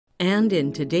And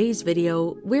in today's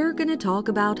video, we're going to talk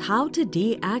about how to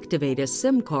deactivate a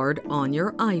SIM card on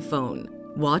your iPhone.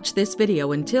 Watch this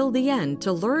video until the end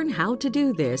to learn how to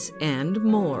do this and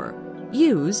more.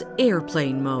 Use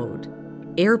Airplane Mode.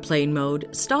 Airplane Mode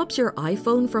stops your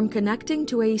iPhone from connecting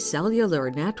to a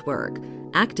cellular network.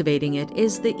 Activating it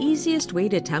is the easiest way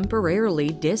to temporarily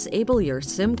disable your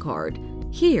SIM card.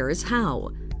 Here's how.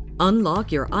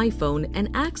 Unlock your iPhone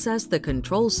and access the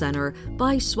control center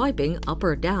by swiping up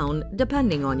or down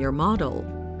depending on your model.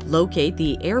 Locate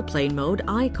the Airplane Mode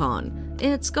icon.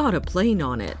 It's got a plane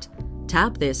on it.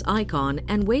 Tap this icon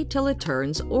and wait till it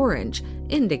turns orange,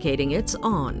 indicating it's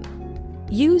on.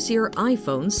 Use your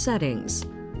iPhone settings.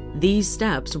 These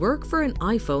steps work for an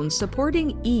iPhone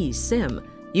supporting eSIM.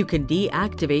 You can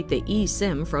deactivate the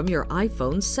eSIM from your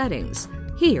iPhone settings.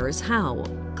 Here's how.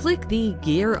 Click the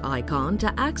gear icon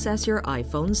to access your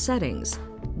iPhone settings.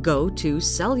 Go to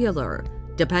Cellular.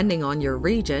 Depending on your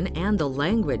region and the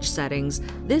language settings,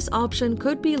 this option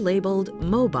could be labeled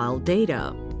Mobile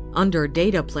Data. Under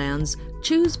Data Plans,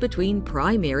 choose between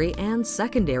primary and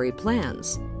secondary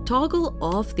plans. Toggle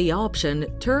off the option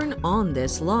Turn on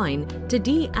this line to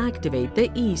deactivate the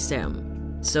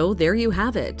eSIM. So there you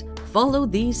have it. Follow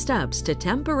these steps to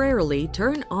temporarily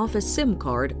turn off a SIM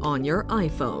card on your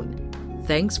iPhone.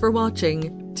 Thanks for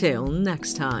watching. Till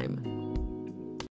next time.